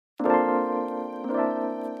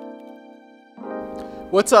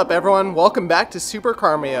What's up everyone, welcome back to Super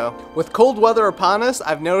Carmio. With cold weather upon us,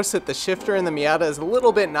 I've noticed that the shifter in the Miata is a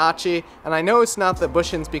little bit notchy, and I know it's not the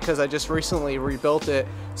bushings because I just recently rebuilt it,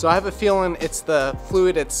 so I have a feeling it's the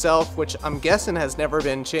fluid itself, which I'm guessing has never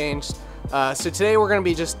been changed. So today we're going to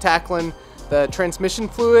be just tackling the transmission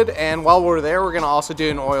fluid, and while we're there we're going to also do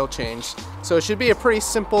an oil change. So it should be a pretty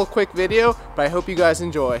simple, quick video, but I hope you guys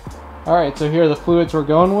enjoy. Alright, so here are the fluids we're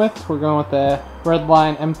going with. We're going with the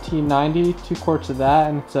Redline MT90, 2 quarts of that,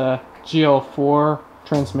 and it's a GL4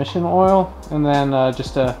 transmission oil, and then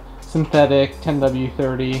just a synthetic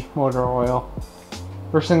 10W30 motor oil.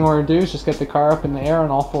 First thing we're going to do is just get the car up in the air on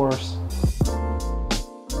all fours.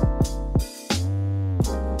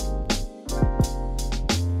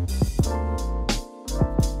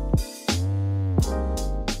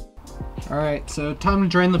 Alright, so time to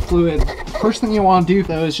drain the fluid. First thing you want to do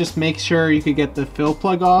though is just make sure you could get the fill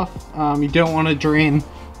plug off. You don't want to drain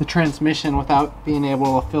the transmission without being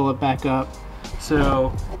able to fill it back up.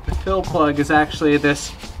 So the fill plug is actually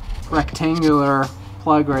this rectangular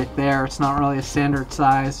plug right there. It's not really a standard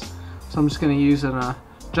size. So I'm just going to use an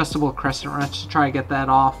adjustable crescent wrench to try to get that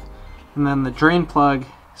off. And then the drain plug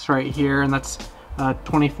is right here, and that's a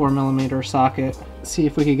 24mm socket. Let's see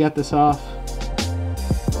if we can get this off.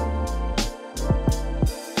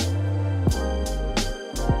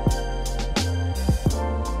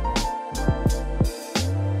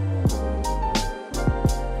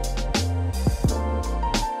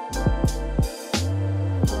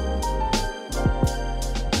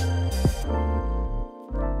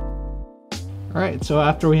 Alright, so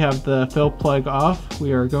after we have the fill plug off,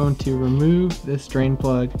 we are going to remove this drain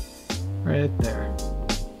plug right there.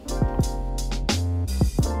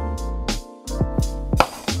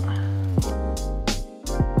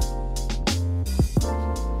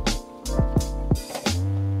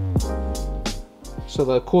 So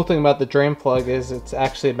the cool thing about the drain plug is it's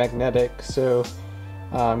actually magnetic, so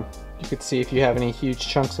you could see if you have any huge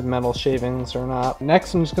chunks of metal shavings or not.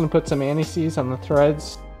 Next, I'm just going to put some anti-seize on the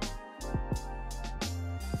threads.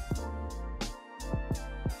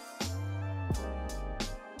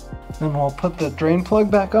 Then we'll put the drain plug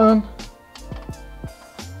back on.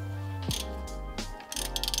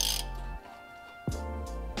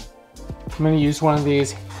 I'm going to use one of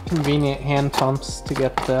these convenient hand pumps to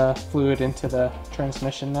get the fluid into the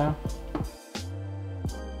transmission now.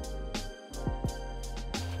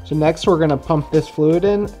 So next we're going to pump this fluid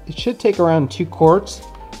in. It should take around 2 quarts,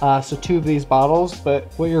 so 2 of these bottles,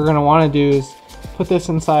 but what you're going to want to do is put this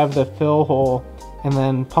inside of the fill hole and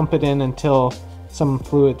then pump it in until some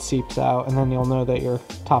fluid seeps out, and then you'll know that you're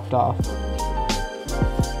topped off.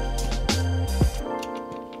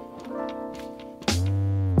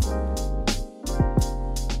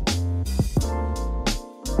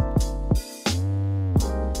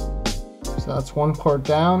 So that's 1 quart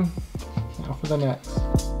down. Now for the next.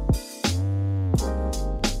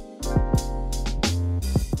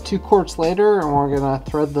 2 quarts later, and we're gonna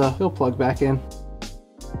thread the fill plug back in.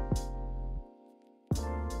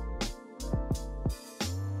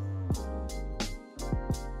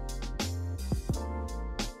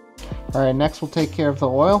 Alright, next we'll take care of the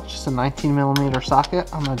oil, just a 19mm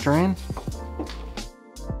socket on the drain.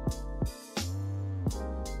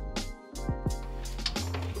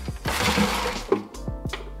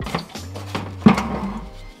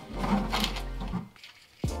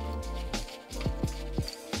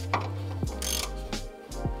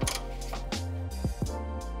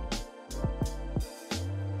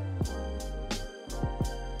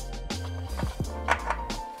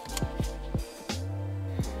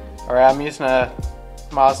 Alright, I'm using a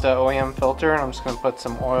Mazda OEM filter, and I'm just going to put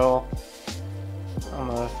some oil on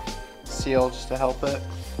the seal just to help it.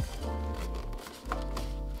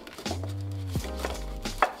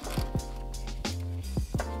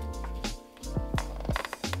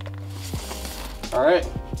 Alright,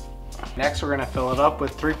 next we're going to fill it up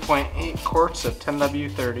with 3.8 quarts of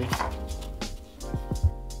 10W30.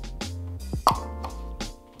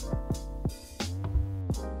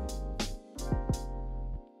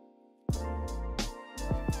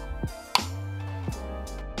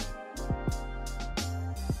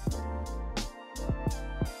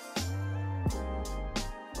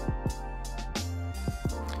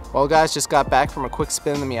 Well guys, just got back from a quick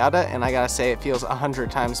spin in the Miata, and I gotta say it feels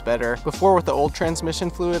 100 times better. Before, with the old transmission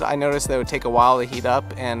fluid, I noticed that it would take a while to heat up,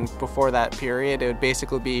 and before that period it would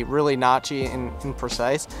basically be really notchy and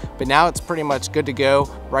imprecise, but now it's pretty much good to go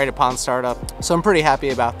right upon startup, so I'm pretty happy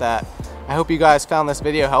about that. I hope you guys found this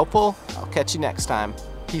video helpful. I'll catch you next time.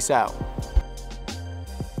 Peace out.